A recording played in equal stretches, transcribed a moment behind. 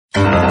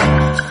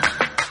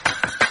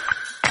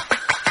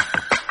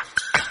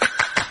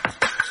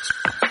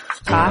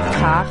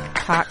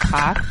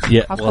Talk.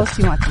 Yeah. How close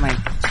do you want the mic?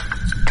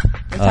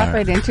 We talk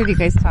right into it. Do you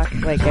guys talk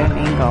like at an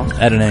angle?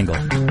 At an angle.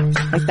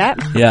 Like that?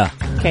 Yeah.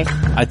 Okay.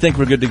 I think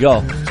we're good to go.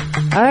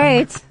 All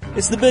right.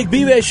 It's the Big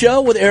B-Bay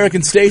Show with Eric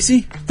and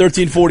Stacey.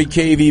 1340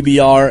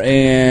 KVBR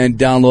and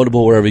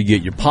downloadable wherever you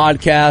get your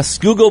podcasts.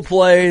 Google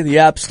Play, the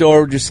App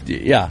Store. Just,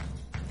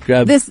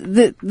 grab.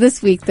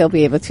 This week they'll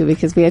be able to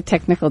because we had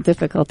technical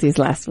difficulties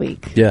last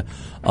week. Yeah.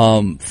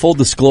 Full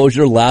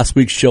disclosure, last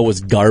week's show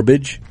was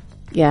garbage.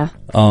 Yeah.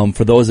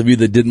 For those of you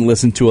that didn't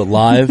listen to it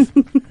live,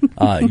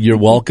 you're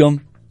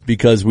welcome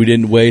because we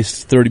didn't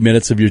waste 30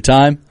 minutes of your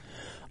time.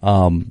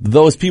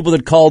 Those people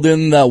that called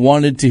in that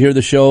wanted to hear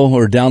the show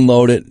or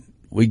download it,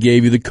 we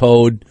gave you the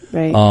code.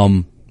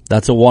 Right.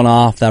 That's a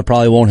one-off. That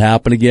probably won't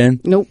happen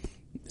again. Nope.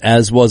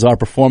 As was our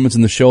performance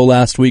in the show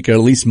last week, or at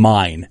least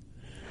mine.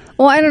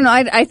 Well, I don't know.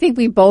 I think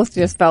we both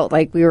just felt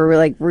like we were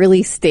like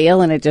really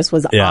stale and it just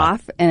was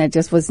off and it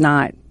just was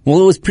not. Well,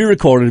 it was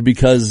pre-recorded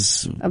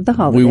because of the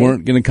holiday. We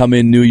weren't going to come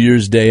in New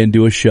Year's Day and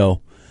do a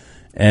show.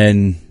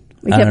 And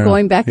we kept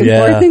going back and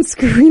forth and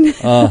screwing it.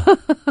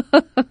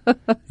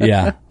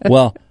 Yeah.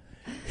 Well,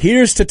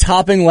 here's to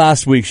topping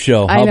last week's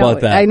show. How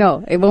about that? I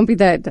know. It won't be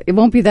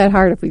that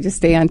hard if we just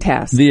stay on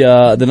task.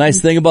 The nice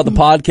thing about the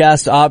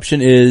podcast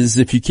option is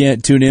if you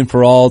can't tune in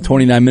for all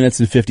 29 minutes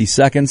and 50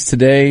 seconds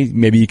today,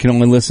 maybe you can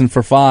only listen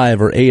for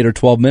 5 or 8 or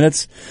 12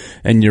 minutes.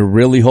 And you're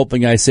really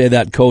hoping I say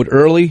that code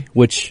early,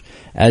 which,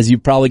 as you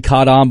probably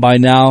caught on by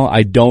now,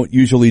 I don't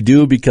usually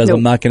do because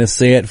I'm not going to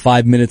say it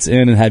 5 minutes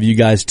in and have you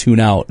guys tune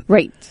out.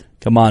 Right.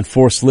 Come on,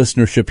 forced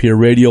listenership here,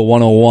 Radio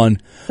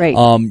 101.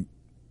 Right.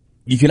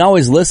 You can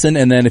always listen,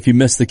 and then if you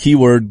miss the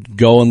keyword,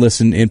 go and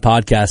listen in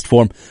podcast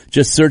form.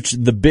 Just search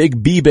The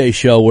Big B-Bay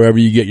Show wherever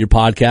you get your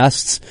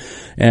podcasts.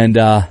 And,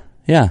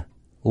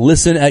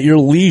 listen at your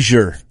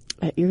leisure.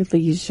 At your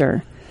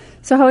leisure.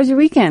 So how was your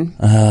weekend?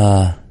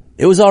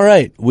 It was all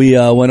right. We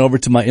went over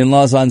to my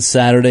in-laws on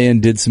Saturday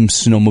and did some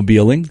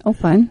snowmobiling. Oh,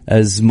 fun.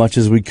 As much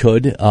as we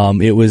could.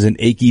 It was an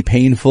achy,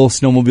 painful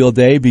snowmobile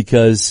day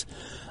because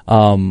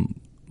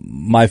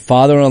my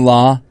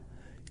father-in-law,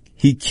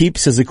 he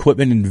keeps his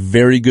equipment in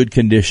very good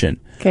condition.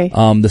 Okay.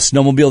 The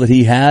snowmobile that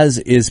he has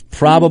is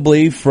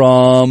probably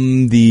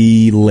from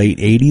the late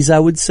 80s, I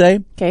would say.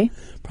 Okay.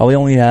 Probably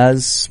only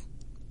has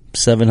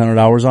 700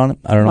 hours on it.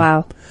 I don't know.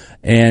 Wow.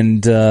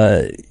 And,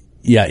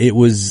 it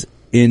was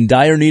in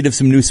dire need of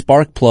some new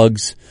spark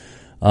plugs,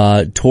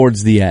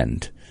 towards the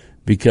end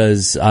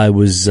because I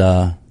was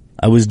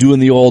doing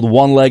the old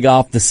one leg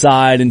off the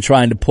side and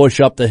trying to push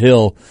up the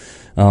hill,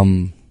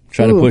 trying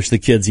to push the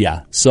kids.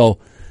 Yeah. So,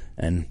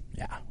 and,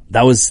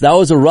 That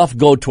was a rough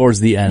go towards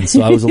the end,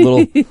 so I was a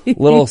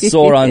little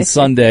sore on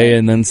Sunday,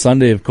 and then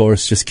Sunday, of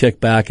course, just kick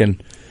back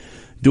and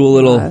do a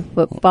little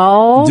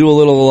football, do a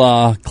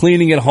little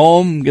cleaning at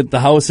home, get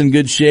the house in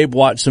good shape,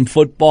 watch some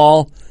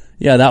football.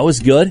 Yeah, that was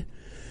good.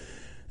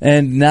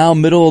 And now,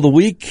 middle of the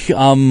week,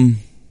 I'm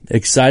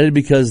excited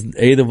because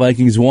A, the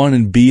Vikings won,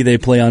 and B, they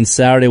play on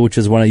Saturday, which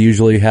is when I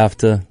usually have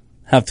to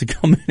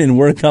come in and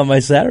work on my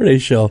Saturday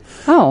show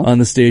on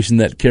the station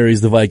that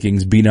carries the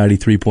Vikings,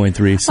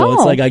 B93.3. So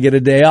it's like I get a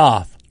day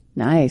off.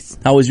 Nice.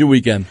 How was your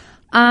weekend?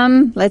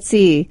 Let's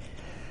see.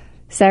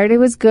 Saturday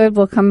was good.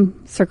 We'll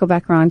circle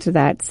back around to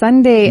that.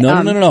 Sunday.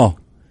 No.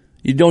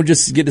 You don't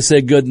just get to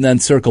say good and then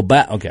circle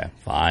back. Okay,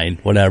 fine,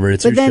 whatever.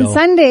 It's your show. But then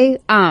Sunday,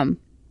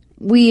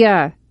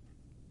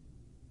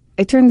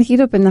 I turned the heat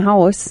up in the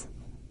house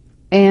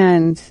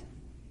and.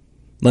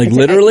 Like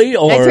literally,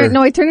 or I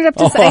turned it up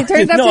to 70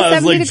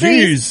 degrees.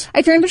 Geez.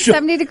 I turned it to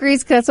 70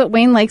 degrees because that's what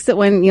Wayne likes it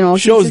when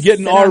show's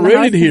getting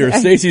R-rated here.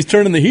 Stacey's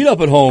turning the heat up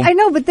at home. I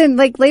know, but then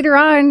later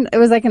on, it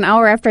was like an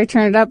hour after I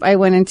turned it up, I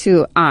went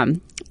into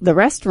the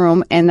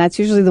restroom, and that's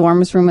usually the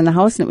warmest room in the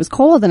house, and it was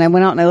cold. And I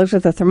went out and I looked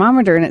at the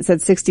thermometer, and it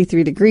said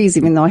 63 degrees,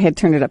 even though I had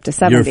turned it up to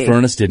 70. Your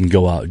furnace didn't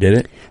go out, did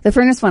it? The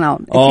furnace went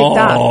out. It kicked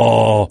off.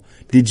 Oh.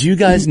 Did you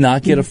guys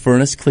not get a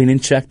furnace cleaning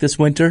check this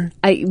winter?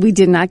 We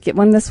did not get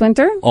one this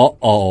winter.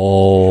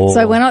 Uh-oh.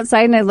 So I went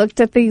outside and I looked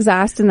at the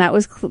exhaust, and that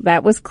was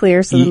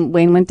clear. So then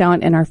Wayne went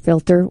down, and our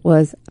filter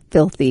was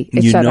filthy.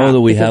 It shut off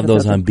that we have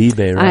those on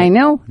B-Bay, right? I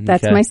know.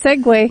 That's my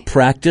segue.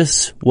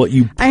 Practice what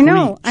you preach. I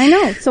know.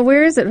 So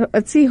where is it?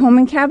 Let's see. Home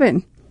and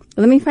cabin.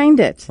 Let me find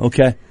it.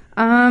 Okay.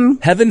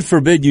 Heaven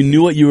forbid you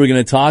knew what you were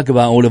going to talk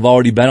about and would have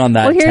already been on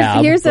that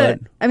tab. There's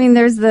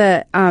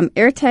the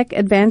AirTech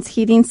Advanced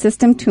Heating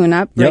System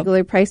Tune-Up,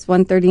 regular price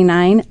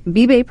 $139,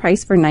 B-Bay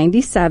price for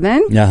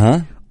 $97. Uh-huh.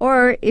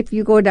 Or if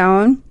you go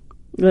down,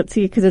 let's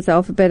see, because it's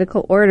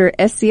alphabetical order,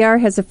 SCR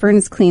has a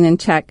furnace clean and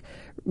check,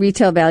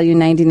 retail value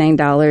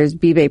 $99,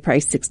 B-Bay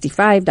price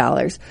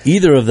 $65.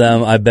 Either of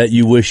them, I bet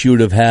you wish you would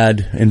have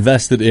had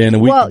invested in a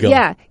week ago.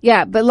 Well,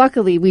 yeah, but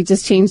luckily we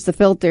just changed the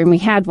filter and we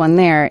had one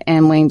there,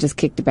 and Wayne just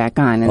kicked it back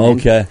on. And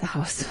okay. The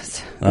house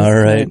was all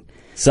right. good.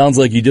 Sounds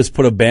like you just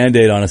put a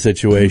Band-Aid on a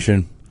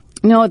situation.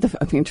 No,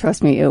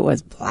 trust me, it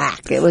was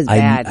black. It was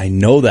bad. I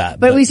know that.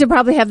 But we should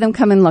probably have them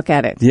come and look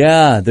at it.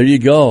 Yeah, there you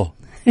go.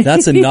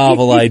 That's a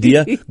novel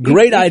idea.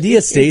 Great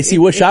idea, Stacey.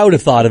 Wish I would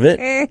have thought of it.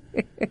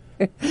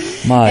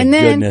 My And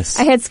then goodness.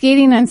 I had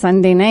skating on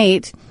Sunday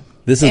night.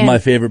 This is my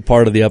favorite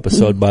part of the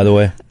episode, by the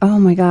way. Oh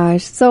my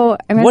gosh. So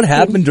what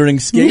happened during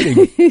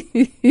skating?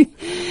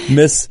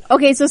 Miss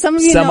Okay, so some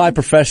of you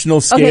semi-professional know,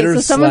 skater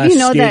so some of you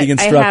know skating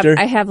that instructor.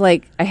 I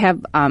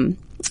have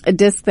a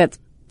disc that's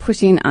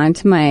pushing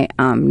onto my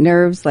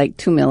nerves like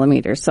 2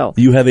 millimeters. So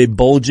You have a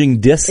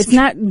bulging disc? it's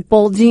not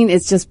bulging,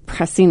 it's just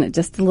pressing it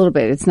just a little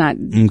bit. It's not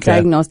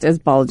diagnosed as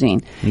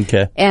bulging.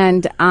 Okay.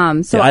 And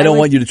so I don't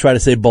want you to try to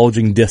say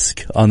bulging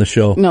disc on the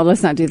show. No,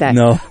 let's not do that.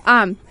 No.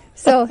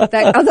 So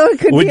that, although it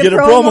could We'd be get a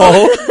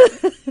promo.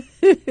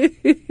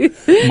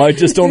 Might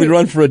just only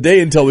run for a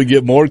day until we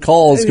get more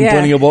calls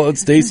complaining about what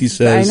Stacey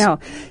says. I know.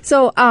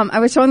 So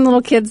I was showing the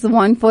little kids the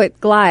 1 foot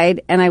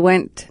glide, and I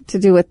went to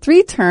do a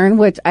 3-turn,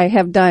 which I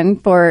have done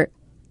for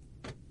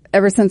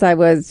ever since I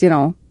was,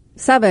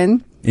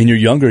 7. In your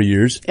younger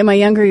years. In my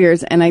younger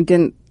years, and I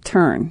didn't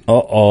turn.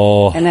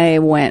 Uh-oh. And I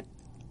went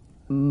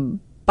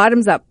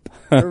bottoms up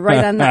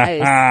right on the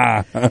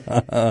ice.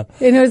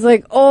 And it was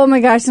like, oh my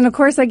gosh. And of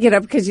course I get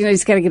up because, you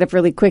just got to get up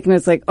really quick. And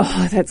it's like,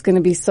 oh, that's going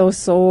to be so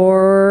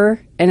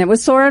sore. And it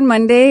was sore on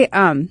Monday.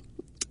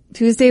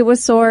 Tuesday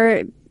was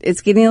sore.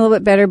 It's getting a little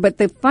bit better. But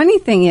the funny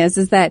thing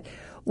is that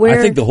I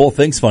think the whole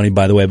thing's funny,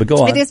 by the way, but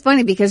go on. It is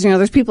funny because,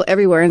 there's people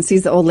everywhere and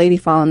sees the old lady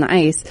fall on the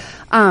ice.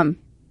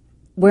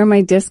 Where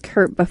my disc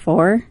hurt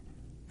before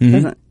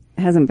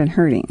hasn't been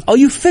hurting. Oh,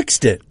 you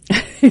fixed it.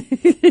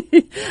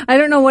 I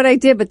don't know what I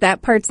did, but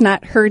that part's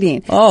not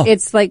hurting. Oh.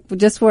 It's like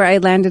just where I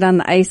landed on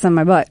the ice on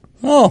my butt.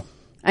 Oh.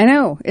 I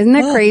know. Isn't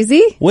that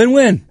crazy?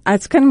 Win-win.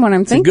 That's kind of what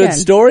I'm thinking. It's a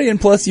good story,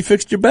 and plus you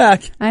fixed your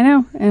back. I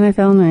know. And I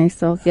felt nice.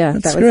 So, yeah,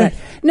 That's that was great.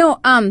 that.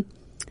 No,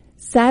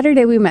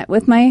 Saturday we met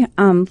with my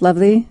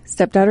lovely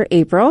stepdaughter,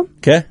 April.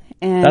 Okay.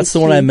 And That's the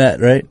one I met,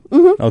 right?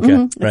 Mm-hmm, Okay.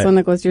 That's Right. the one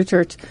that goes to your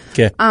church.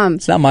 Okay.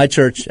 It's not my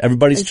church.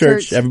 Everybody's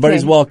church.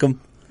 Everybody's okay. welcome.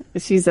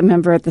 She's a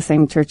member at the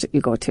same church that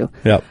you go to.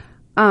 Yep.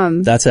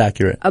 That's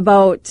accurate.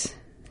 About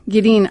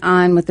getting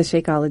on with the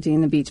Shakeology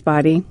and the beach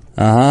body.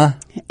 Uh-huh.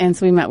 And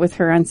so we met with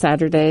her on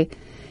Saturday.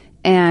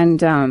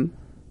 And,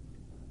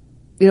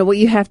 what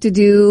you have to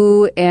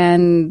do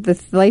and the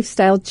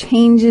lifestyle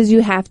changes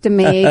you have to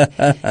make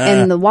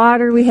and the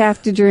water we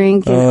have to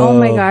drink. And oh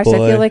my gosh,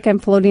 boy. I feel like I'm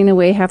floating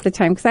away half the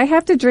time because I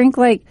have to drink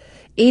like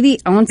 80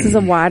 ounces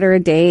of water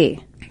a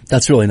day.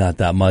 That's really not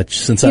that much.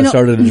 Since I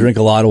started to drink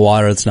a lot of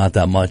water, it's not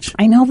that much.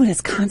 I know, but it's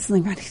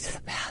constantly running to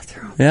the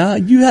bathroom. Yeah,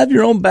 you have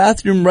your own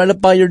bathroom right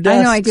up by your desk.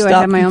 I know I do. Stop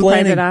I have my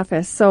complaining. own private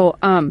office. So,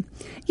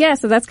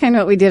 so that's kind of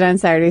what we did on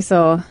Saturday.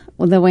 So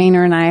the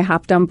Wayner and I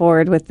hopped on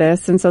board with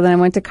this. And so then I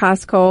went to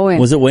Costco. And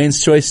Was it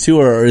Wayne's choice too,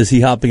 or is he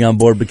hopping on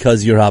board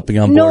because you're hopping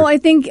on board? No, I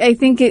think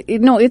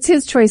it's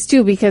his choice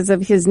too because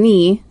of his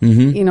knee.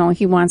 Mm-hmm.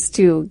 He wants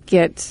to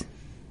get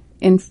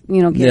in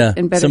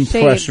better some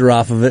shape. pressure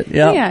off of it.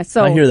 Yeah. Yeah.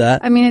 So I hear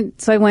that. I mean,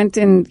 so I went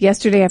in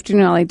yesterday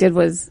afternoon. All I did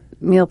was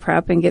meal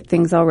prep and get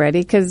things all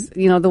ready because,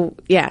 Did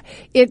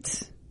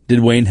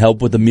Wayne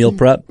help with the meal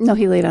prep? No,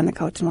 he laid on the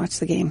couch and watched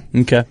the game.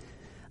 Okay.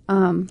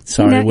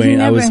 Sorry,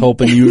 Wayne. I was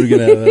hoping you were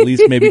going to at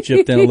least maybe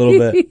chip in a little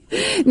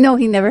bit. No,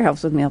 he never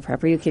helps with meal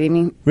prep. Are you kidding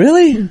me?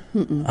 Really?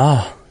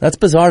 Oh, that's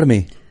bizarre to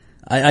me.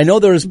 I know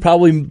there's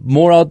probably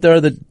more out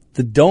there that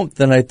don't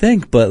than I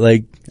think, but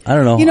I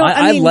don't know.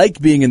 I like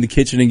being in the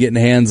kitchen and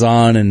getting hands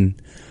on and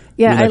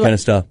doing that kind of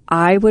stuff.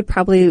 I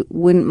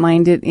wouldn't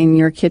mind it in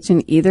your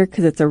kitchen either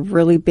because it's a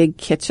really big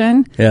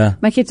kitchen. Yeah.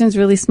 My kitchen's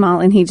really small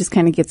and he just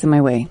kind of gets in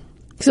my way.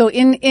 So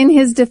in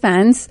his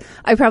defense,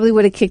 I probably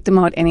would have kicked him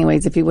out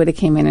anyways if he would have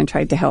came in and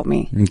tried to help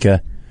me. Okay.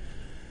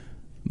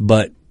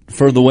 But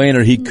for the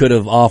Wayner, he could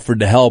have offered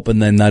to help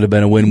and then that'd have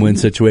been a win-win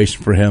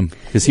situation for him.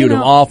 Because he would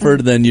have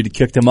offered, then you'd have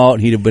kicked him out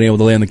and he'd have been able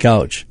to lay on the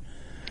couch.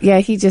 Yeah,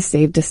 he just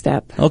saved a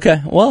step.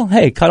 Okay. Well,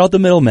 hey, cut out the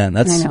middleman.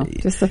 That's, I know.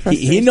 Just the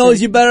frustration. He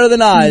knows you better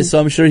than I, so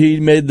I'm sure he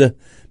made the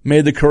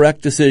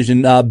correct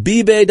decision.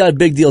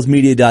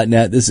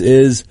 bbay.bigdealsmedia.net. This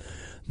is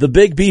the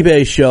Big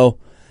B-Bay Show.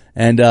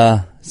 And,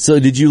 so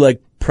did you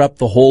prep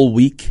the whole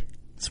week?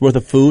 It's worth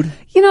of food?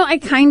 I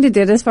kind of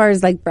did as far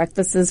as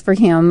breakfasts for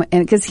him.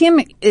 And because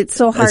it's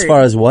so hard. As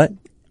far as what?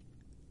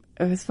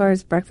 As far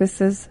as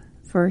breakfasts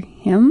for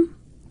him.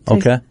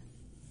 Okay.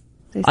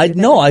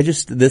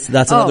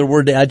 That's another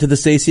word to add to the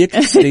Stacey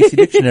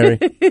dictionary.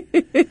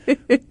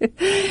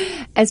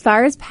 As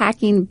far as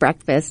packing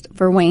breakfast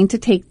for Wayne to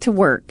take to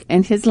work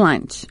and his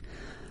lunch.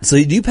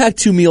 So do you pack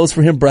 2 meals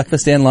for him,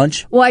 breakfast and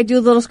lunch? Well, I do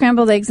little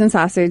scrambled eggs and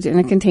sausage in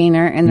a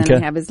container and then I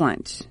have his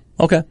lunch.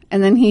 Okay.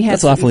 And then he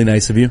has. That's awfully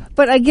nice of you.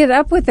 But I get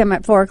up with him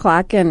at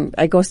 4:00 and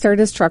I go start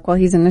his truck while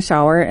he's in the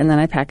shower and then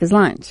I pack his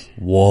lunch.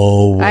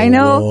 Whoa. I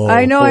know,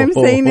 I'm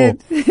saying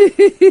it.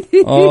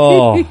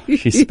 Oh,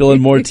 she's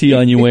spilling more tea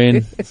on you,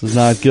 Wayne. This is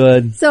not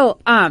good. So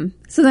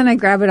then I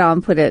grab it all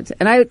and put it,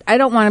 and I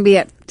don't want to be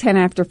at 10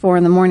 after 4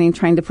 in the morning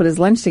trying to put his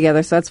lunch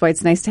together. So that's why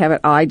it's nice to have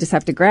it all. I just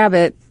have to grab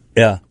it.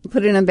 Yeah.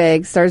 Put it in a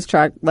bag, start his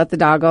truck, let the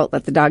dog out,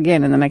 let the dog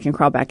in, and then I can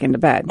crawl back into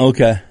bed.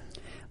 Okay.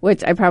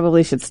 which I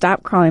probably should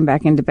stop crawling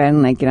back into bed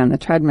and like get on the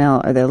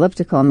treadmill or the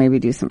elliptical and maybe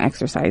do some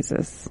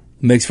exercises.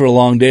 Makes for a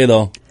long day,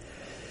 though.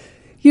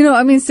 You know,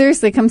 I mean,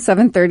 seriously, come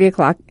 7:30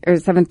 o'clock or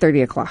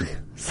 7:30 o'clock.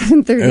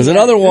 7:30. There's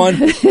another one.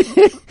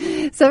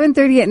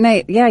 7:30 at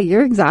night. Yeah,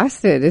 you're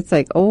exhausted. It's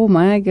like, oh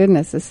my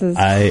goodness, this is.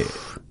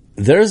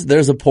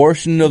 There's a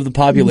portion of the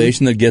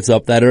population that gets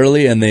up that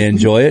early and they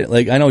enjoy it.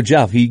 Like I know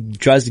Jeff, he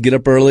tries to get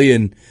up early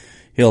and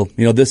he'll,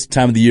 this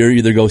time of the year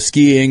either go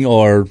skiing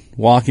or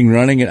walking,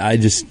 running. And I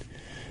just,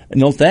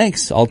 no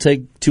thanks. I'll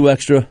take 3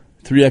 extra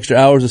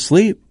hours of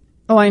sleep.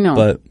 Oh, I know.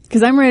 But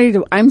because I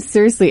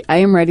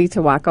am ready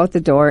to walk out the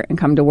door and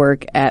come to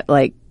work at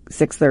like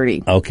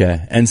 6:30.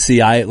 Okay. And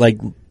see, I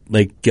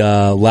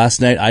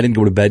last night I didn't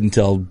go to bed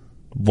until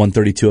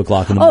 1:30, 2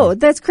 o'clock in the morning. Oh,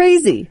 that's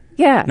crazy.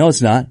 Yeah. No,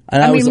 it's not.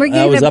 And I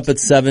was up at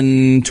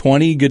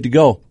 7:20, good to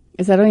go.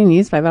 Is that all you need?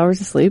 Is 5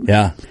 hours of sleep?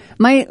 Yeah.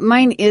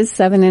 Mine is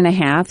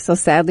 7.5. So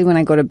sadly, when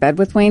I go to bed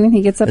with Wayne and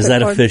he gets up, is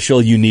that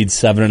official? You need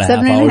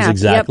 7.5 hours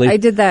exactly? Yep, I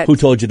did that. Who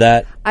told you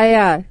that?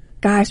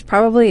 It's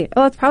probably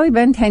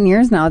been 10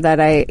 years now that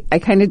I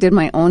kind of did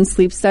my own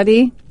sleep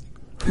study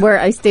where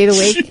I stayed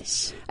awake.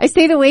 I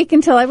stayed awake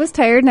until I was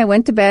tired and I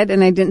went to bed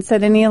and I didn't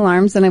set any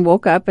alarms and I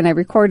woke up and I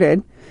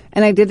recorded.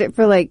 And I did it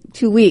for like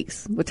 2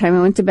 weeks. What time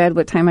I went to bed,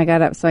 what time I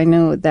got up. So I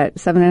knew that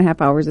 7.5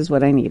 hours is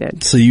what I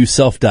needed. So you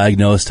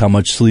self-diagnosed how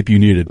much sleep you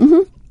needed.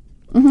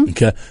 Mm-hmm. Mm-hmm.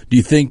 Okay. Do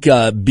you think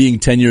being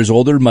 10 years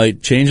older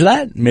might change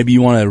that? Maybe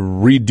you want to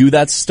redo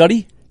that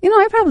study?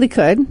 I probably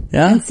could.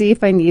 Yeah. And see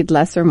if I need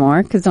less or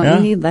more. Because don't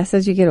you need less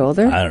as you get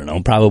older? I don't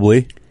know.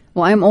 Probably.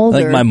 Well, I'm older.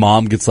 I think my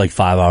mom gets like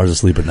 5 hours of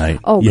sleep at night.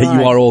 Oh, yeah, God.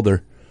 you are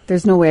older.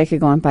 There's no way I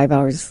could go on 5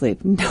 hours of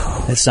sleep.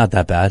 No. It's not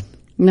that bad.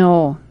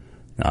 No.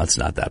 No, it's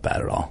not that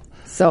bad at all.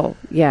 So,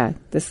 yeah,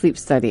 the sleep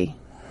study.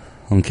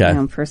 Okay.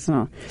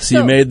 Personal. So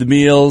you made the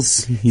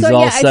meals. He's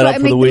all set up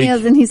for the week. I make the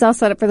meals and he's all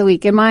set up for the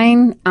week. And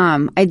mine,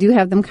 I do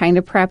have them kind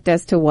of prepped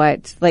as to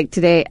what, like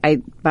today I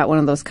bought one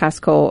of those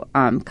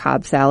Costco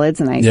Cobb salads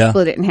and I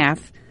split it in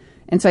half.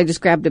 And so I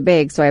just grabbed a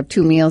bag, so I have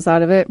 2 meals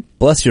out of it.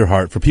 Bless your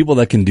heart. For people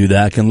that can do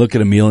that, can look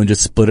at a meal and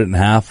just split it in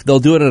half. They'll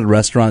do it at a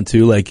restaurant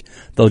too. Like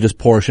they'll just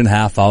portion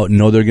half out and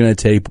know they're going to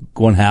take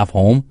 1 half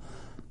home.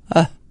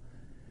 If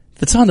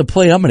it's on the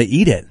plate, I'm going to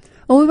eat it.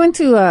 Well, we went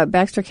to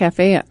Baxter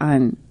Cafe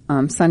on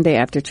Sunday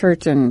after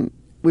church, and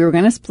we were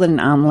going to split an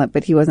omelet,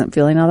 but he wasn't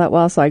feeling all that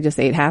well, so I just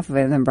ate half of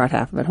it and then brought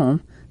half of it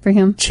home for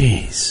him.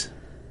 Jeez.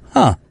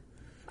 Huh.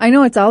 I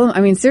know it's all,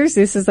 I mean,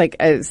 seriously, this is like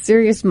a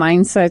serious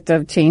mindset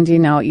of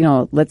changing now,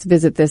 let's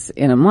visit this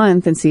in a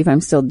month and see if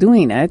I'm still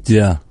doing it.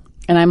 Yeah.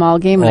 And I'm all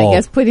game, and I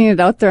guess putting it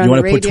out there on the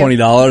radio. You want to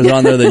put $20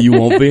 on there that you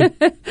won't be?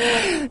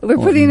 We're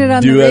putting it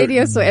on the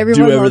radio so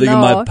everyone will know. Do everything in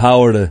my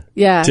power to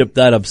tip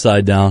that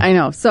upside down. I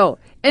know. So,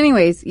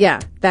 anyways,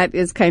 that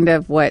is kind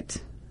of what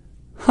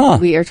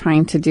we are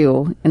trying to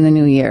do in the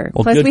new year.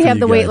 Well, plus, we have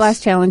the weight loss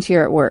challenge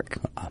here at work.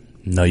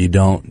 No, you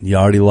don't. You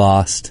already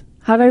lost.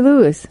 How'd I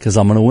lose? Because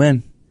I'm going to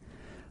win.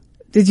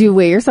 Did you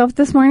weigh yourself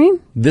this morning?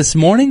 This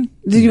morning?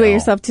 Did you weigh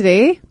yourself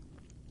today?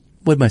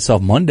 Weighed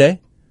myself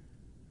Monday.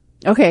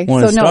 Okay.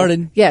 When I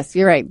started. Yes,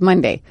 you're right.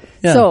 Monday.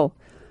 Yeah. So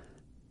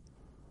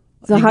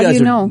how do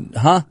you know?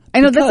 I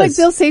know that's like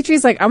Bill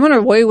Satry's like, I'm going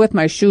to weigh with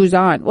my shoes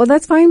on. Well,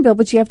 that's fine, Bill,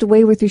 but you have to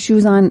weigh with your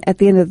shoes on at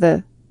the end of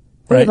the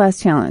weight loss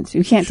challenge.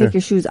 You can't take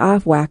your shoes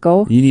off,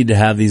 wacko. You need to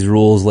have these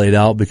rules laid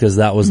out because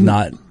that was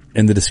not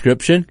in the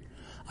description.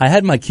 I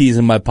had my keys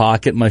in my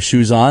pocket, my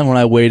shoes on when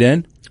I weighed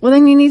in. Well,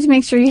 then you need to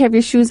make sure you have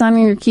your shoes on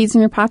and your keys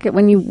in your pocket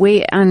when you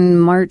weigh on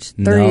March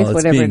 30th,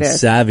 whatever it is. Being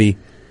savvy.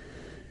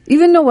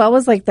 Even Noelle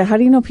was like that. How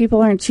do you know people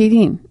aren't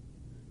cheating?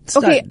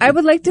 I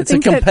would like to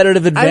think it's a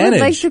competitive advantage. I would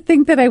like to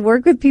think that I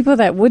work with people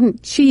that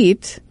wouldn't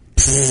cheat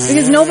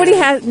because nobody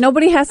has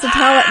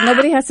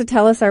to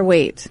tell us our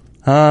weight.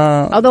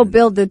 Although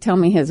Bill did tell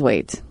me his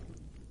weight.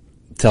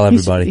 Tell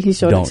everybody. He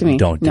showed it to me.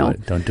 Don't do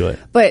it. Don't do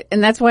it.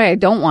 And that's why I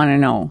don't want to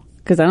know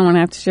because I don't want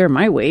to have to share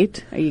my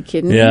weight. Are you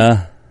kidding me?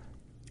 Yeah.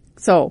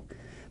 So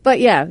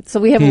we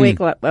have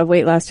a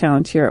weight loss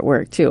challenge here at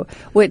work too,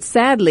 which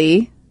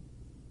sadly,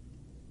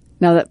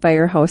 now that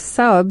Firehouse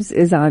Subs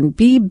is on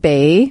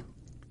B-Bay,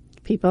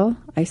 people,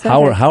 I said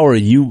how are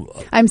you?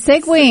 I'm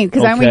segueing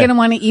because aren't we going to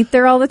want to eat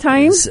there all the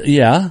time?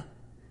 Yeah,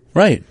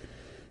 right.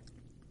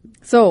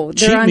 So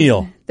cheap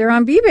meal. They're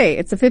on B-Bay.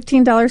 It's a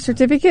 $15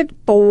 certificate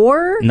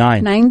for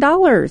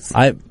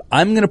 $9.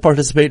 I'm going to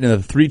participate in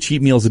the 3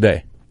 cheap meals a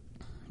day.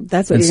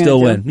 That's what you're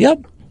going to do. Win.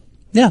 Yep.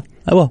 Yeah,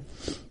 I will.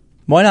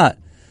 Why not?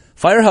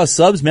 Firehouse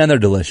Subs, man, they're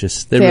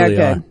delicious. They really good.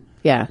 are.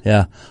 Yeah.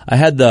 Yeah. I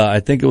had I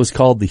think it was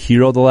called the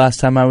Hero the last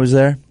time I was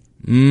there.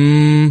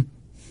 We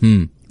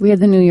had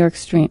the New York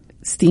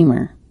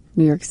Steamer.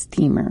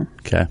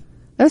 Okay.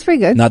 That was pretty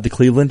good. Not the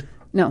Cleveland?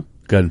 No.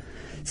 Good.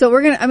 So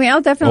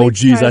I'll definitely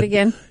try it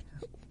again.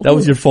 That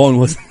was your phone,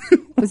 wasn't it?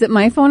 Was it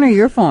my phone or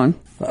your phone?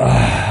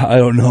 I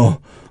don't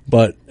know.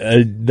 But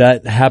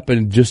that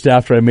happened just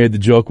after I made the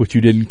joke, which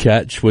you didn't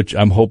catch, which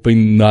I'm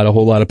hoping not a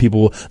whole lot of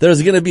people will.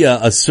 There's going to be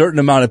a certain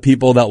amount of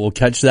people that will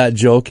catch that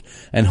joke,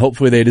 and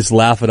hopefully they just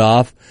laugh it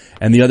off,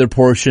 and the other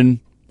portion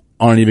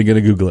aren't even going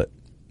to Google it.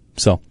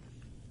 So,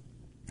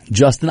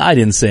 Justin, I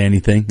didn't say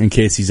anything in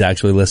case he's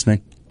actually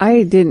listening.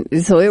 I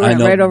didn't. So it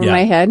went right over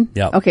my head?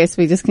 Yeah. Okay,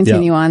 so we just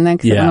continue on then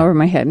because it went over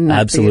my head. And not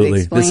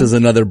absolutely. This is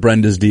another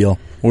Brenda's deal.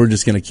 We're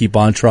just going to keep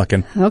on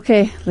trucking.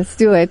 Okay, let's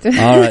do it. All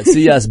right. So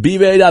yes,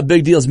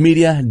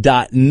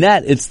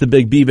 bbay.bigdealsmedia.net. It's the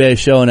Big B-Bay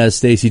Show. And as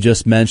Stacey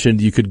just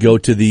mentioned, you could go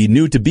to the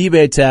new to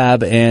B-Bay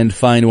tab and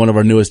find one of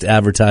our newest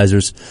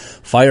advertisers,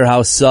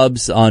 Firehouse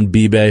Subs on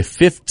B-Bay.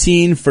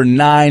 15 for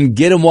 $9.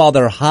 Get them while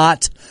they're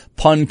hot.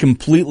 Pun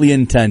completely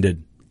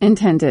intended.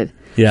 Intended.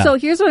 Yeah. So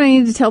here's what I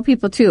need to tell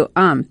people too.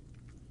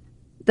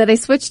 That I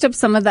switched up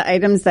some of the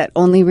items that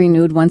only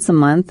renewed once a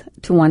month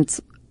to once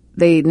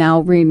they now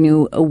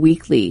renew a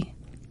weekly.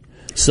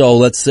 So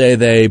let's say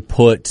they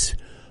put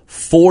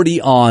 40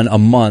 on a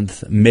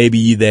month.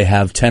 Maybe they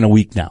have 10 a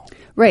week now.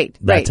 Right.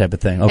 That type of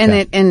thing.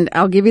 Okay. And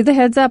I'll give you the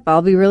heads up.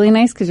 I'll be really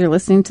nice because you're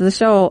listening to the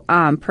show.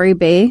 Prairie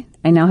Bay,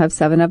 I now have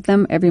 7 of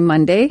them every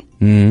Monday.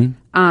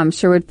 Mm-hmm.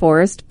 Sherwood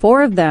Forest,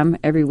 4 of them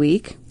every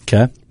week.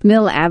 Okay.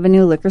 Mill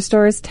Avenue Liquor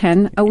Stores,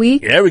 10 a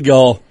week. There we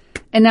go.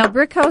 And now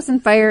Brick House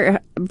and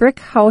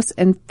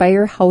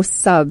Firehouse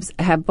Subs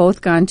have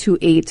both gone to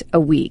 8 a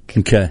week.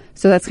 Okay.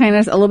 So that's kind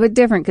of a little bit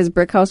different because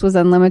Brick House was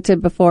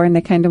unlimited before and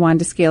they kind of wanted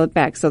to scale it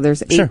back. So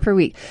there's 8 per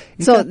week.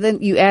 So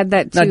then you add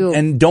that to... Now,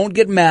 and don't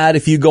get mad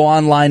if you go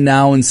online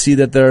now and see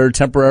that they're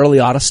temporarily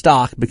out of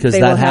stock because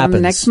that happens. They will have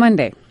them next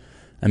Monday.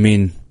 I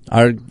mean...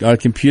 Our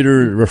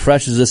computer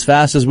refreshes as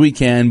fast as we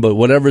can, but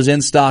whatever's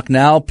in stock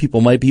now, people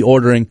might be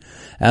ordering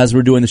as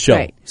we're doing the show.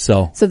 Right.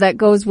 So that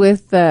goes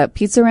with the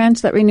Pizza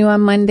Ranch that renew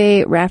on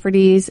Monday,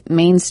 Rafferty's,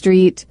 Main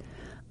Street,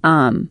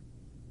 the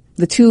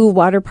 2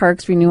 water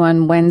parks renew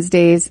on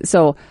Wednesdays.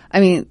 So,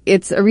 I mean,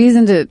 it's a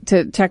reason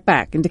to check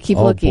back and to keep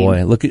looking.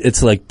 Oh boy,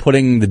 it's like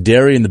putting the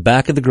dairy in the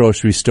back of the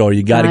grocery store.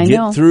 You got to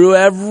get through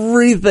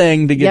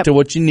everything to get to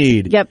what you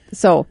need. Yep.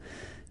 So.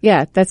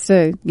 Yeah, that's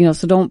so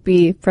don't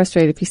be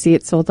frustrated if you see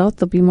it sold out.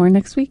 There'll be more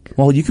next week.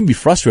 Well, you can be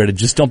frustrated.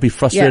 Just don't be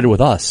frustrated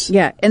with us.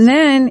 Yeah. And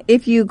then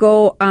if you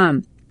go,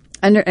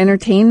 under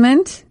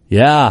entertainment.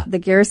 Yeah. The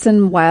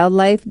Garrison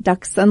Wildlife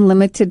Ducks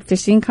Unlimited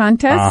Fishing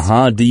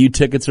Contest. DU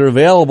tickets are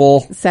available.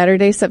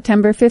 Saturday,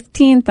 September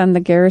 15th on the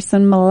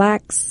Garrison Mille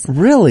Lacs.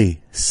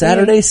 Really?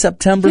 Saturday,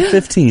 September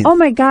 15th. Oh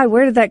my God,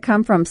 where did that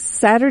come from?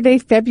 Saturday,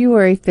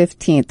 February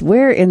 15th.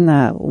 Where in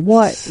the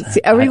what?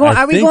 Are we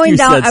going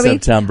down?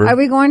 September. Are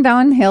we going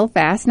downhill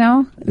fast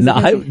now?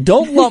 No,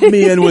 don't lump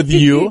me in with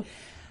you.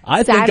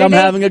 I think I'm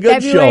having a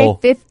good show.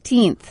 February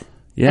 15th.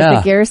 Yeah. At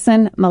the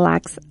Garrison Mille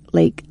Lacs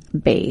Lake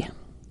Bay.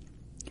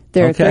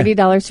 There are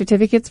 $30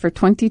 certificates for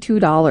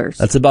 $22.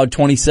 That's about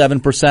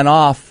 27%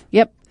 off.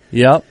 Yep.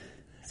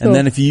 And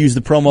then if you use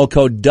the promo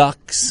code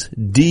DUCKS,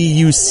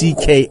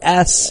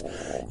 DUCKS,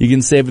 you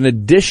can save an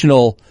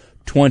additional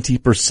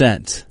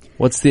 20%.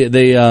 What's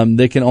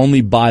they can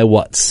only buy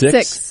what?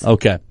 6?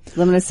 Okay.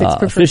 Limited 6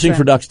 per person.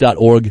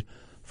 Fishingforducks.org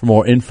for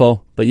more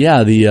info. But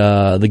yeah,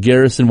 the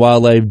Garrison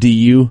Wildlife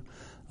DU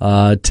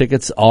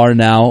tickets are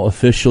now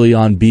officially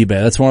on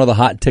B-Bay. That's one of the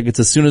hot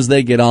tickets. As soon as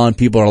they get on,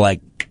 people are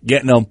like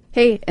getting them.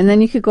 Hey, and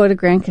then you could go to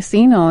Grand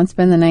Casino and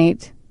spend the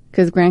night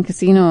because Grand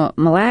Casino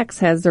Mille Lacs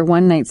has their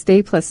 1-night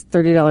stay plus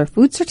 $30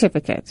 food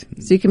certificate.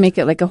 So you can make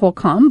it like a whole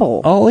combo.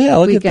 Oh yeah,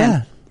 look at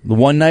that. The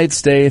 1-night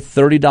stay,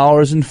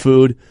 $30 in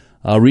food.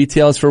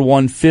 Retails for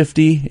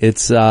 $150.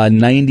 It's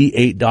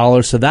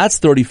 $98. So that's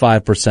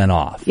 35%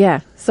 off. Yeah.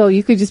 So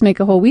you could just make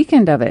a whole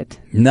weekend of it.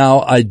 Now,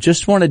 I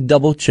just want to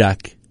double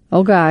check.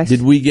 Oh gosh.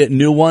 Did we get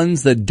new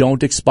ones that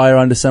don't expire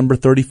on December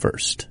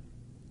 31st?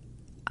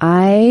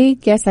 I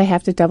guess I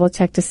have to double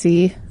check to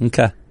see.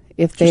 Okay.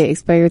 If they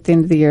expire at the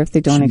end of the year, if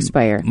they don't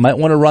expire. Might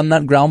want to run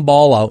that ground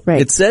ball out.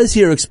 Right. It says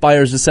here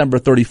expires December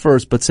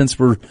 31st, but since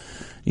we're,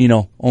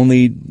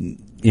 only,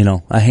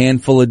 a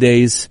handful of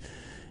days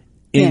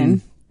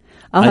in.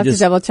 I'll have to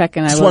double check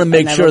and I just want to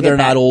make sure they're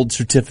not old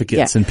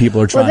certificates and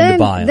people are trying to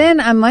buy them. Then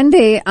on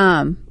Monday,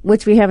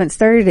 which we haven't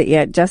started it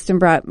yet, Justin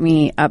brought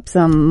me up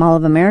some Mall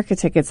of America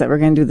tickets that we're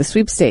going to do the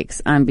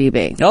sweepstakes on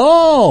B-Bay.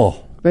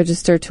 Oh!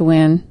 Register to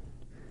win.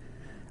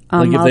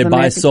 Like if they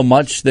buy so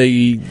much,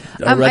 they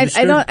are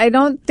registered? I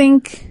don't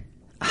think,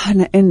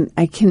 and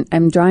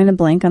I'm drawing a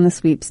blank on the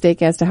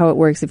sweepstake as to how it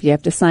works. If you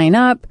have to sign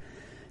up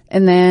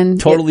and then.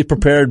 Totally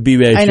prepared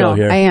B-Bay show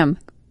here. I am.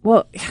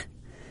 Well,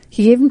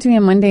 he gave them to me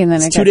on Monday and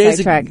then I got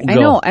sidetracked. I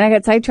know, and I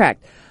got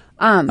sidetracked.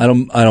 I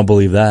don't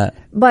believe that.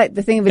 But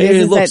the thing of it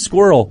is look, that.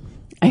 Squirrel.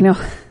 I know.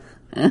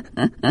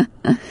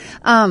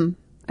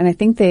 And I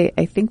think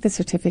the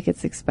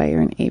certificates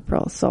expire in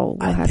April, so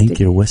we'll I think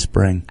you're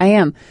whispering. I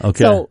am.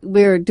 Okay. So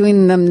we're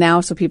doing them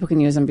now so people can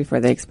use them before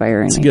they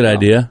expire in April. That's a good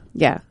idea.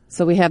 Yeah.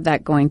 So we have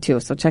that going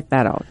too, so check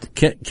that out.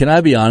 Can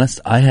I be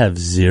honest? I have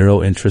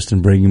zero interest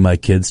in bringing my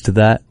kids to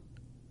that.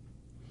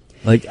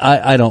 Like,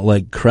 I don't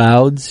like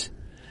crowds,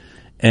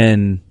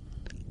 and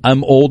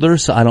I'm older,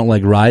 so I don't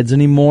like rides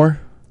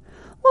anymore.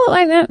 Well,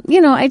 I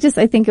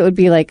think it would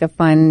be like a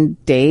fun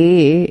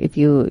day if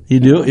you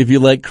do. If you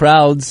like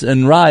crowds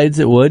and rides,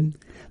 it would.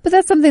 But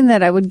that's something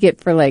that I would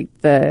get for like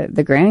the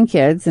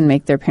grandkids and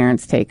make their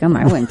parents take them.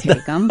 I wouldn't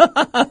take them.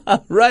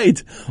 Right.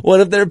 What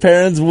if their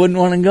parents wouldn't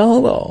want to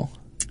go though?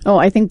 Oh,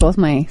 I think both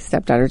my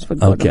stepdaughters would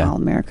go to Mall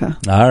America.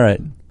 All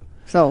right.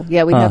 So,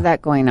 yeah, we have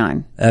that going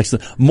on.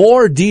 Excellent.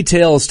 More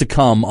details to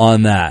come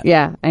on that.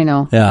 Yeah, I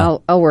know. Yeah.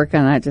 I'll work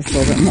on that just a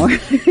little bit more.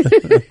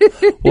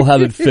 We'll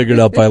have it figured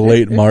out by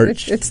late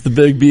March. It's the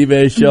Big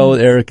B-Bay Show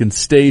with Eric and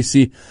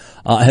Stacey.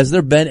 Has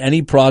there been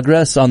any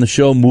progress on the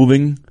show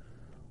moving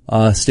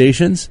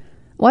stations?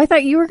 Well, I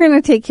thought you were going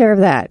to take care of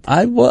that.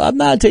 I'm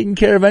not taking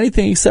care of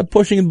anything except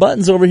pushing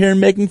buttons over here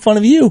and making fun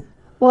of you.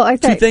 Well, I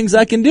thought 2 things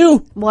I can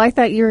do. Well, I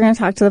thought you were going to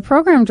talk to the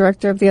program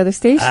director of the other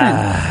station.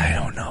 I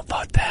don't know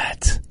about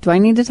that. Do I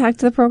need to talk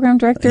to the program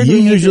director? You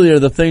usually are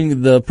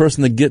the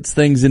person that gets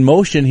things in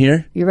motion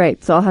here. You're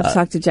right. So I'll have to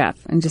talk to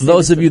Jeff and just. For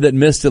those of you that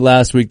missed it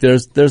last week,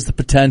 there's the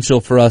potential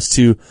for us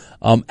to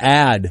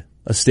add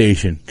a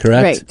station.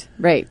 Correct.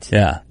 Right.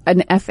 Yeah.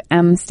 An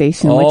FM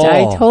station, which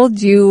I told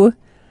you.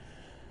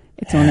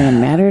 It's only a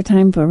matter of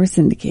time before we're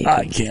syndicated.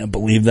 I can't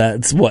believe that.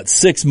 It's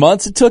 6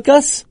 months it took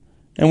us,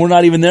 and we're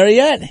not even there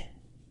yet.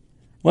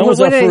 When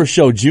was our first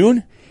show?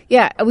 June?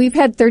 Yeah, we've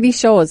had 30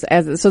 shows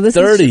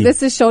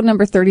this is show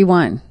number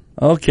 31.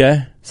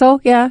 Okay.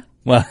 So, yeah.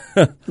 Well,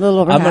 a little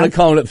over I'm going to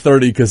count it at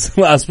 30 because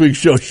last week's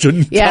show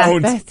shouldn't count. Yeah,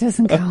 that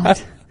doesn't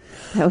count.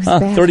 That was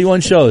bad.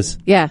 31 shows.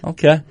 Yeah.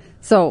 Okay.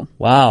 So.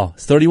 Wow.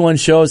 It's 31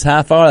 shows,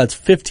 half hour. That's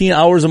 15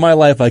 hours of my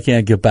life I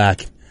can't get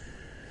back.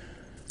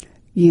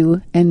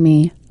 You and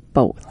me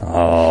both.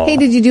 Oh. Hey,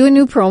 did you do a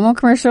new promo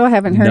commercial? I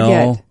haven't heard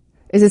yet.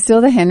 Is it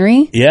still the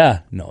Henry?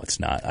 Yeah. No, it's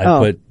not. I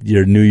put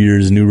your New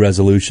Year's new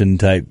resolution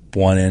type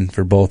one in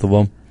for both of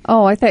them.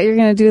 Oh, I thought you were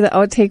going to do the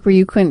outtake where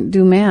you couldn't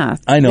do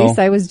math. I know. At least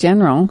I was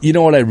general. You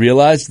know what I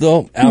realized,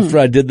 though, after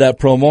I did that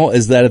promo,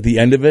 is that at the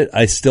end of it,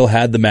 I still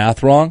had the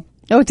math wrong.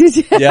 Oh, did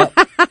you? Yeah.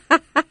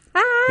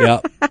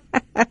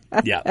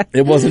 Yeah.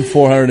 It wasn't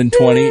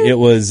 420. It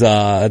was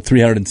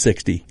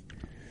 360.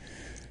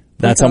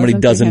 That's how many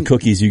dozen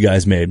cookies you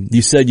guys made.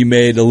 You said you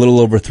made a little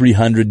over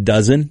 300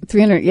 dozen.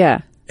 300,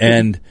 yeah.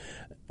 And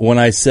when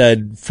I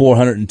said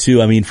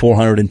 402, I mean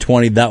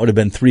 420. That would have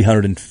been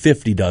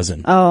 350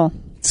 dozen. Oh.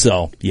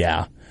 So,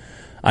 yeah.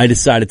 I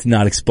decided to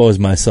not expose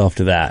myself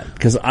to that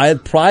because I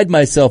pride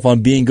myself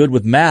on being good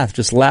with math.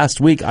 Just last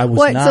week, I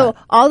was not. So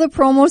all the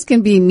promos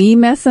can be me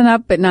messing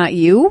up, but not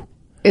you?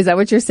 Is that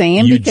what you're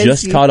saying? You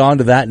just caught on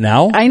to that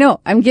now? I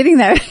know. I'm getting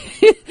that.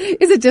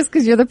 Is it just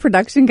because you're the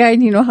production guy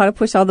and you know how to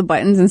push all the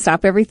buttons and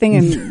stop everything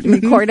and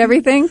record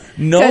everything?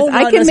 No,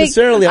 not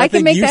necessarily. I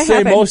think you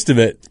say most of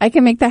it. I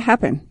can make that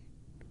happen.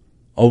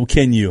 Oh,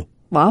 can you?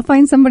 Well, I'll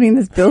find somebody in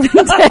this building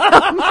to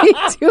help me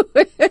do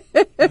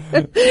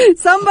it.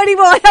 Somebody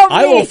will help me.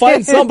 I will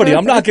find somebody.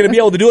 I'm not going to be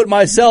able to do it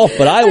myself,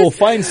 but I will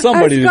find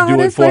somebody to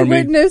do it for me.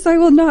 Witness, I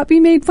will not be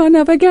made fun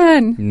of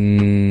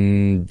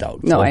again.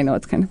 Doubtful. No, I know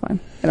it's kind of fun.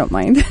 I don't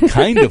mind.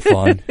 Kind of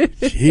fun.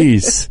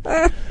 Jeez.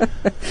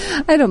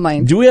 I don't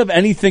mind. Do we have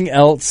anything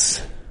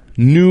else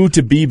new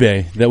to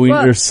B-Bay that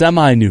are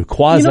semi-new,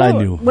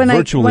 quasi-new,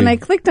 virtually? When I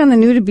clicked on the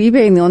new to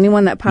B-Bay and the only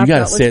one that popped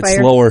out was You got to say it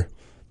slower.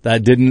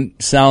 That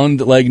didn't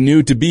sound like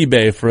new to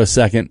B-Bay for a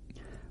second.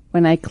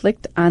 When I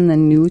clicked on the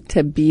new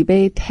to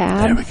B-Bay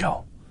tab. There we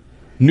go.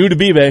 New to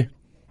B-Bay.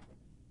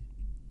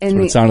 That's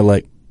what it sounded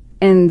like.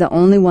 And the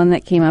only one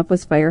that came up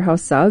was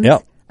Firehouse Subs.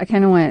 Yep. I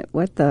kind of went,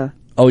 what the?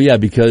 Oh, yeah,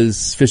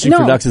 because Fishing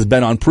for Ducks has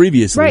been on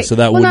previously, right. So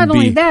that wouldn't be. Well, not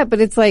only that,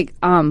 but it's like,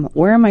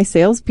 where are my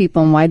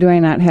salespeople and why do I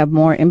not have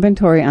more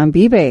inventory on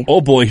B-Bay?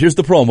 Oh, boy, here's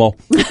the promo.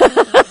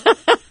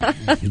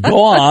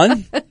 Go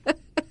on.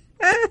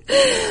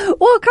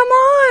 Well, come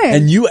on.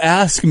 And you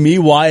ask me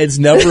why it's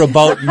never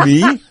about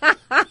me?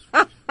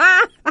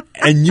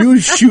 And you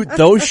shoot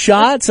those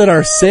shots at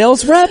our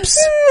sales reps?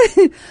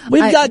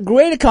 We've got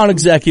great account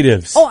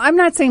executives. Oh, I'm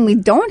not saying we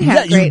don't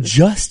have great. You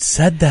just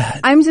said that.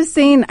 I'm just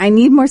saying I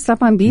need more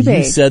stuff on B-Bay.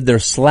 You said they're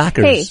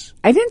slackers. Hey,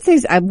 I didn't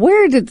say,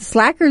 where did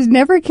slackers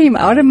never came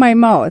out of my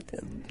mouth?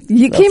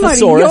 It came out of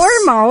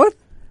your mouth.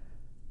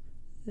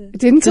 It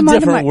didn't come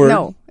out of my,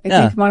 no. It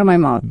didn't come out of my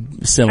mouth.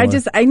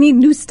 Similar. I need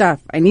new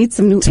stuff. I need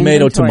some new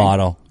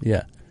tomato.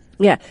 Yeah.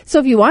 Yeah. So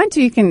if you want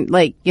to, you can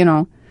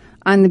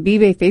on the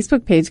B-Bay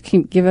Facebook page,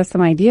 give us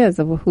some ideas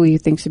of who you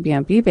think should be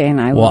on B-Bay,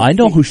 and I will. Well, I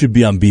know who should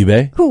be on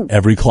B-Bay. Who?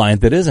 Every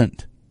client that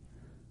isn't.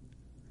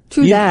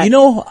 True that.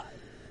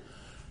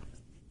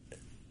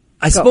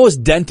 I suppose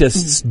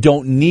dentists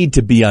don't need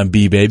to be on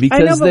B-Bay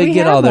because they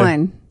get all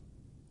their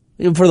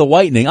for the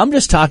whitening. I'm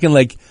just talking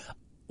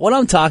what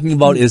I'm talking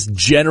about is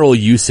general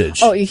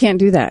usage. Oh, you can't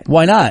do that.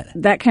 Why not?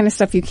 That kind of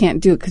stuff you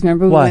can't do because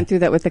remember we went through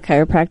that with the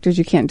chiropractors.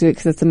 You can't do it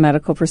because it's a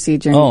medical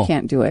procedure and you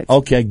can't do it.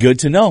 Okay, good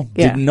to know.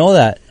 Yeah. Didn't know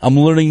that. I'm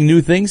learning new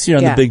things here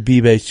on the Big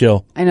B-Bay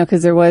Show. I know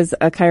because there was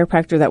a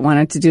chiropractor that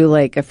wanted to do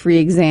a free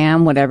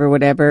exam, whatever,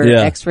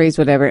 x-rays,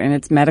 whatever, and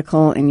it's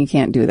medical and you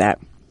can't do that.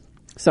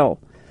 So,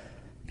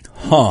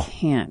 you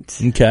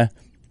can't. Okay.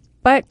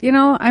 But,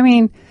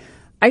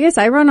 I guess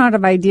I run out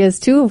of ideas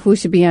too of who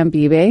should be on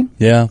B-Bay.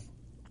 Yeah.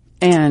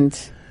 And,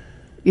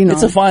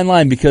 it's a fine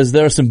line because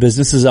there are some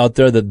businesses out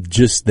there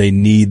that they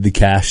need the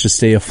cash to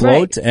stay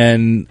afloat. Right.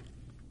 And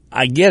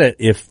I get it.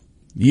 If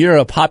you're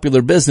a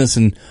popular business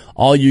and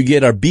all you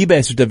get are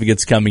B-Bay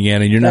certificates coming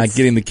in and you're not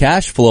getting the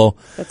cash flow.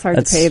 That's hard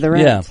to pay the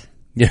rent. Yeah.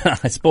 Yeah,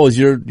 I suppose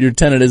your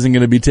tenant isn't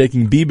going to be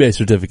taking B-Bay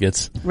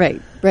certificates.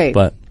 Right.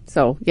 But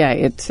so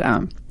yeah,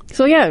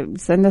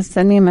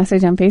 send me a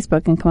message on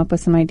Facebook and come up with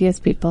some ideas,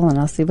 people, and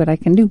I'll see what I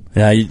can do.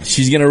 Yeah,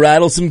 she's going to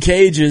rattle some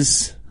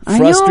cages,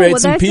 frustrate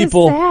some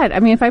people. Just sad. I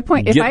mean,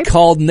 get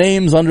called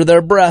names under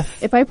their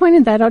breath. If I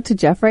pointed that out to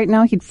Jeff right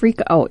now, he'd freak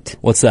out.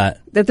 What's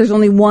that? That there's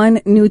only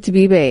one new to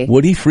B-Bay.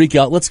 Would he freak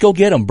out? Let's go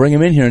get him. Bring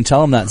him in here and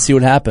tell him that and see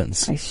what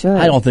happens. I should.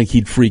 I don't think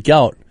he'd freak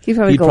out. He'd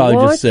probably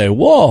just say,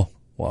 whoa.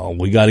 Well,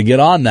 we got to get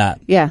on that.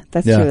 Yeah,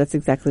 that's true. That's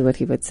exactly what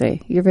he would say.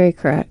 You're very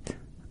correct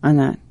on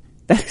that.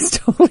 That is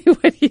totally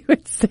what he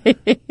would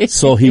say.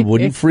 So he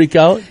wouldn't freak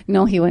out?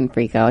 No, he wouldn't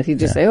freak out. He'd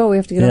just say, we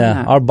have to get on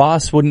that. Our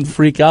boss wouldn't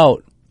freak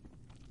out.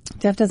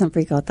 Jeff doesn't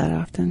freak out that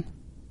often.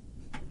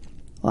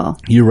 Well.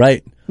 You're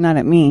right. Not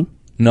at me.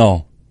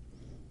 No.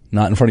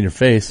 Not in front of your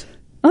face.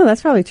 Oh,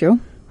 that's probably true.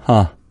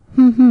 Huh.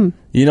 Mm-hmm.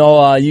 You know,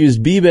 I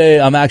used B-Bay.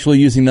 I'm actually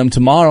using them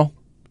tomorrow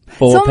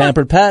for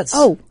Pampered Pets.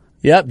 Oh.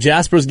 Yep,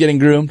 Jasper's getting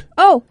groomed.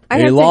 Oh,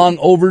 long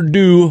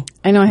overdue.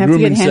 I know. I have to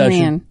get Henry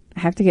session. in. I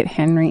have to get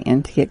Henry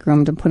in to get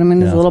groomed and put him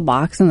in his little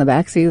box in the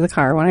back seat of the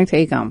car when I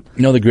take him.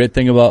 You know the great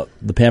thing about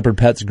the Pampered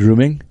Pets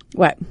grooming?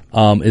 What?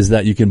 Is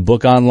that you can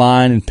book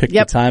online and pick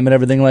the time and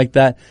everything like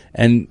that.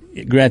 And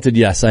granted,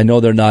 yes, I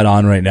know they're not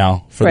on right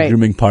now for the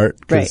grooming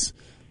part because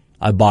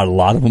I bought a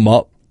lot of them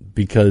up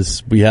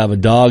because we have a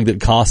dog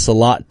that costs a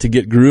lot to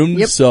get groomed.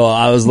 Yep. So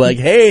I was like,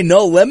 hey,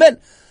 no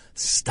limit.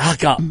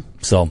 Stock up.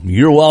 So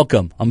you're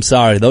welcome. I'm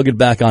sorry. They'll get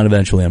back on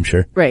eventually, I'm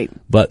sure. Right.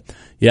 But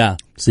yeah,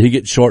 so he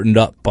gets shortened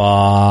up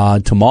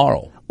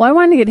tomorrow. Well, I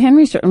wanted to get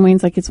Henry shortened.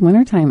 Wayne's like, it's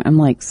wintertime. I'm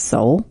like,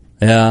 so?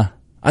 Yeah.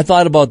 I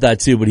thought about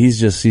that too, but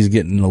he's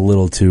getting a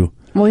little too.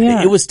 Well,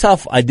 yeah. It was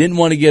tough. I didn't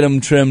want to get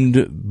him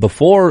trimmed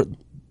before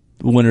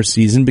winter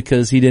season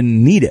because he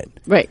didn't need it.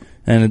 Right.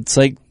 And it's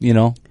like,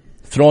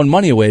 throwing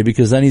money away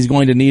because then he's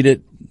going to need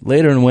it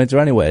later in winter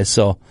anyway.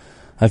 So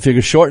I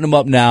figure shorten him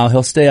up now.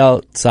 He'll stay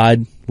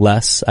outside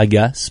less, I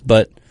guess,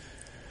 but.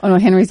 Oh no,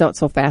 Henry's out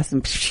so fast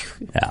and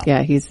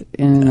he's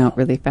in and out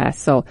really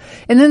fast. So,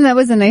 and then that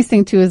was the nice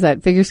thing too is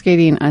that figure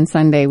skating on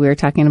Sunday, we were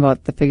talking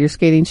about the figure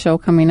skating show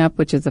coming up,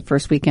 which is the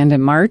first weekend in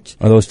March.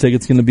 Are those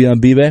tickets going to be on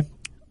B-Bay?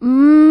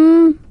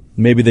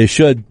 Maybe they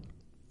should.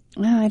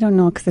 Well, I don't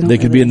know because they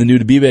could be in the new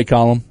to B-Bay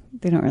column.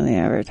 They don't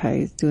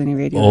really do any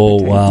radio.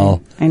 Oh,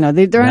 well. I know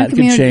they're on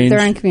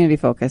community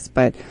focus,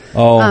 but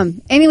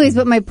anyways,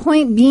 but my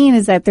point being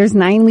is that there's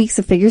 9 weeks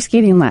of figure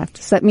skating left.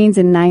 So that means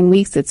in 9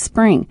 weeks it's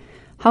spring.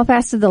 How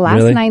fast did the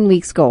last 9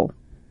 weeks go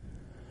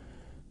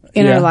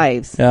in our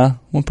lives? Yeah,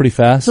 went pretty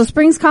fast. So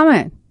spring's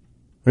coming.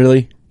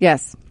 Really?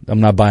 Yes.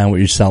 I'm not buying what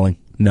you're selling.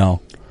 No.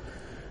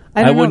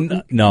 I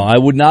wouldn't. No, I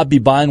would not be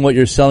buying what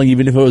you're selling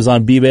even if it was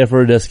on B-Bay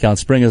for a discount.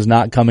 Spring is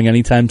not coming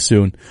anytime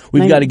soon.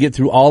 We've got to get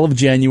through all of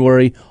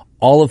January,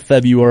 all of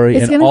February,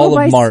 and all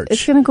of March.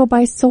 It's going to go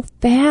by so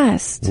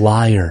fast.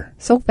 Liar.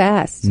 So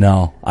fast.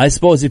 No. I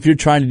suppose if you're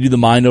trying to do the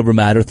mind over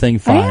matter thing,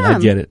 fine. I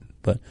get it.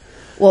 But.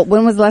 Well,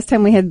 when was the last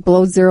time we had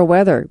below zero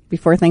weather?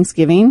 Before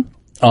Thanksgiving?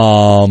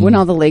 When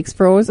all the lakes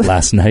froze?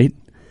 Last night.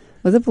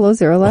 Was it below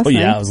zero last night? Oh,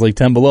 yeah. It was like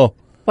 10 below.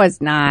 Was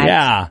not.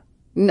 Yeah.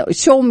 No,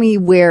 show me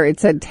where it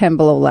said 10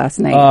 below last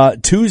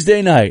night.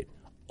 Tuesday night.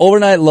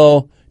 Overnight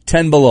low,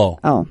 10 below.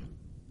 Oh.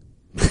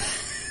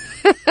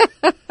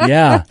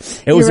 Yeah.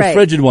 It was a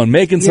frigid one,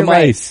 making some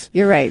ice.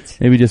 You're right.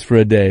 Maybe just for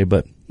a day,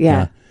 but.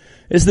 Yeah.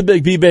 It's the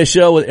Big B-Bay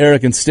Show with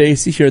Eric and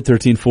Stacey here at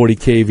 1340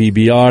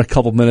 KVBR. A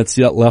couple minutes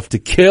yet left to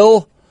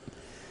kill.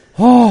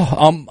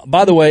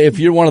 By the way, if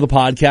you're one of the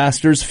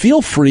podcasters,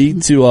 feel free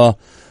to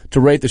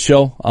rate the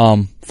show,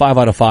 5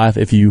 out of 5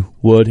 if you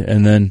would.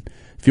 And then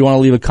if you want to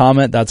leave a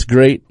comment, that's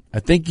great. I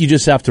think you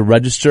just have to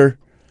register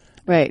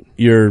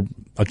your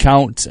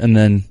account and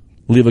then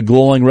leave a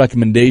glowing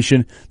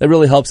recommendation. That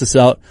really helps us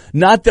out.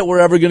 Not that we're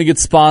ever going to get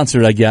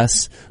sponsored, I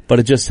guess, but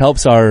it just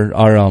helps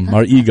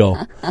our ego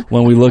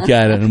when we look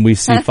at it and we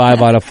see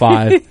 5 out of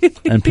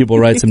 5 and people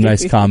write some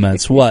nice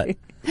comments. What?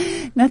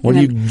 Nothing. What are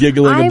you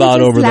giggling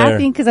about over there? I'm just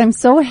laughing because I'm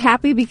so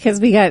happy because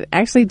we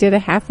actually did a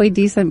halfway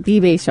decent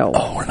B-Bay show.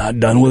 Oh, we're not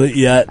done with it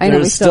yet. I know,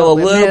 There's still a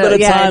little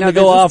bit of time to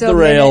go off the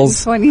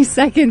rails. 20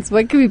 seconds.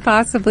 What could we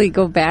possibly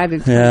go bad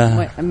in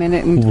a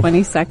minute and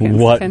 20 seconds?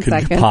 What 10 could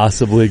seconds?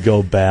 possibly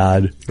go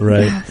bad,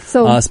 right? Yeah.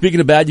 So,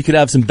 speaking of bad, you could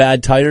have some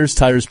bad tires.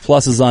 Tires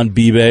Plus is on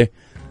B-Bay.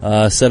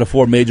 Set of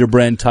 4 major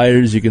brand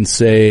tires. You can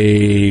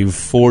save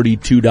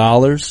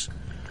 $42.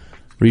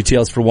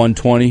 Retails for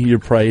 $120. Your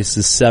price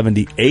is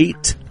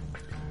 $78.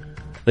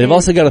 They've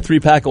also got a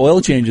 3-pack oil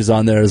changes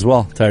on there as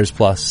well, Tires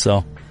Plus.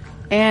 So,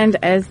 and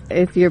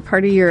if you're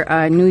part of your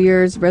New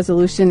Year's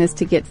resolution is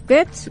to get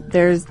fit,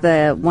 there's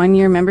the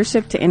 1-year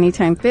membership to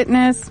Anytime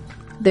Fitness.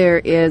 There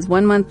is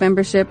 1-month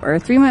membership or a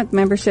 3-month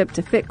membership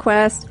to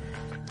FitQuest.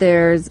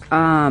 There's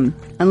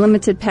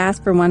unlimited pass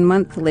for 1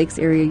 month to Lakes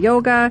Area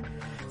Yoga.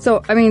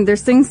 So, I mean,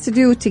 there's things to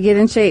do to get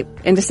in shape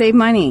and to save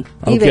money.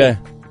 Okay.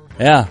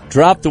 Yeah.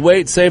 Drop the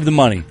weight, save the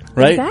money,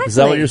 right? Exactly. Is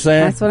that what you're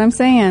saying? That's what I'm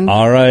saying.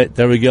 All right.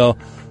 There we go.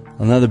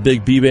 Another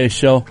big B-Bay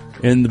show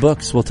in the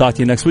books. We'll talk to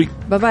you next week.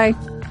 Bye-bye.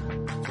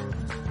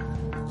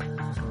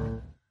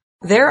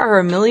 There are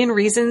a million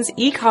reasons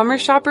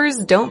e-commerce shoppers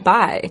don't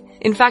buy.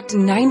 In fact,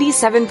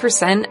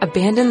 97%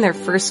 abandon their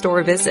first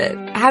store visit.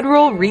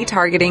 AdRoll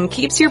retargeting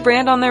keeps your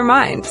brand on their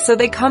mind, so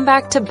they come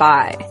back to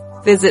buy.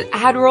 Visit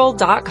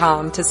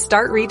adroll.com to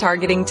start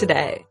retargeting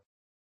today.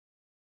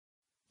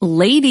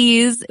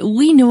 Ladies,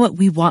 we know what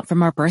we want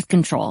from our birth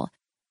control.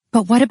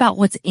 But what about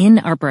what's in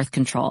our birth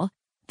control?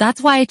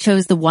 That's why I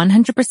chose the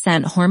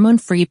 100%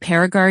 hormone-free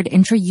Paragard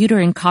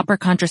intrauterine copper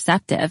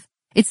contraceptive.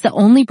 It's the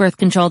only birth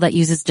control that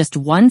uses just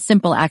one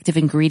simple active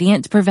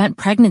ingredient to prevent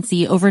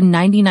pregnancy over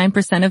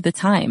 99% of the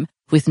time,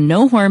 with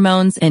no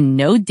hormones and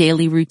no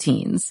daily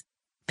routines.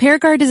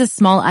 Paragard is a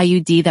small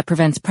IUD that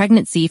prevents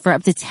pregnancy for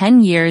up to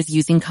 10 years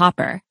using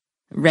copper.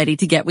 Ready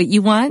to get what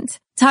you want?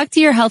 Talk to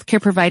your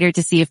healthcare provider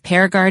to see if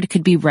Paragard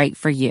could be right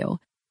for you.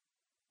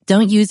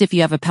 Don't use if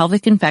you have a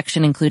pelvic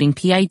infection including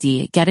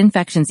PID, get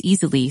infections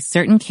easily,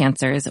 certain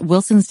cancers,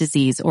 Wilson's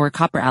disease, or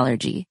copper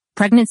allergy.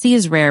 Pregnancy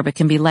is rare but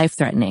can be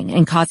life-threatening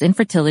and cause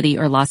infertility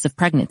or loss of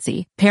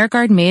pregnancy.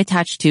 Paragard may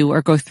attach to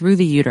or go through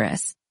the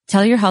uterus.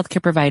 Tell your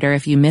healthcare provider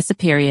if you miss a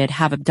period,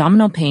 have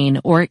abdominal pain,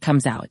 or it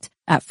comes out.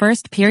 At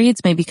first,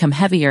 periods may become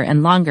heavier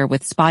and longer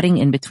with spotting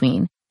in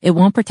between. It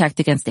won't protect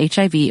against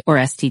HIV or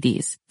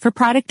STDs. For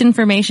product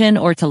information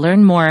or to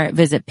learn more,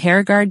 visit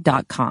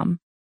Paragard.com.